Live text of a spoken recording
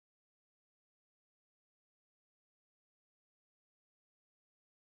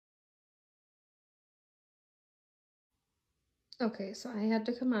Okay, so I had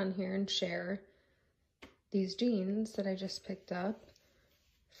to come on here and share these jeans that I just picked up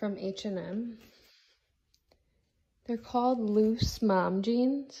from H&M. They're called loose mom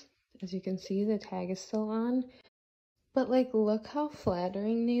jeans. As you can see, the tag is still on. But like, look how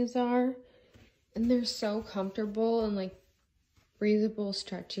flattering these are. And they're so comfortable and like breathable,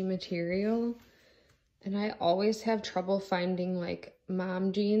 stretchy material. And I always have trouble finding like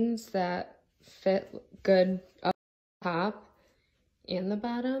mom jeans that fit good up top and the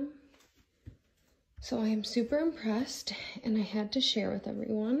bottom. So I am super impressed and I had to share with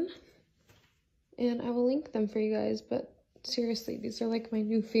everyone. And I will link them for you guys, but seriously, these are like my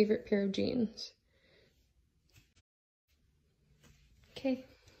new favorite pair of jeans. Okay,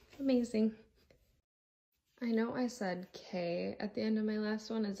 amazing. I know I said K at the end of my last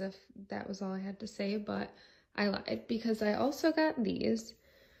one as if that was all I had to say, but I lied because I also got these,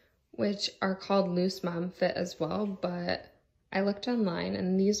 which are called loose mom fit as well, but I looked online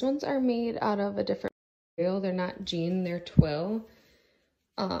and these ones are made out of a different material. They're not jean, they're twill.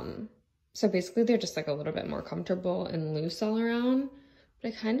 So basically they're just like a little bit more comfortable and loose all around, but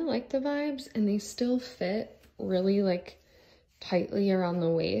I kind of like the vibes and they still fit really like tightly around the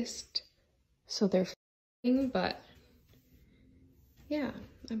waist. So they're fitting, but yeah,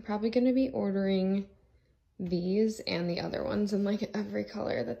 I'm probably going to be ordering these and the other ones in like every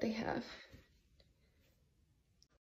color that they have.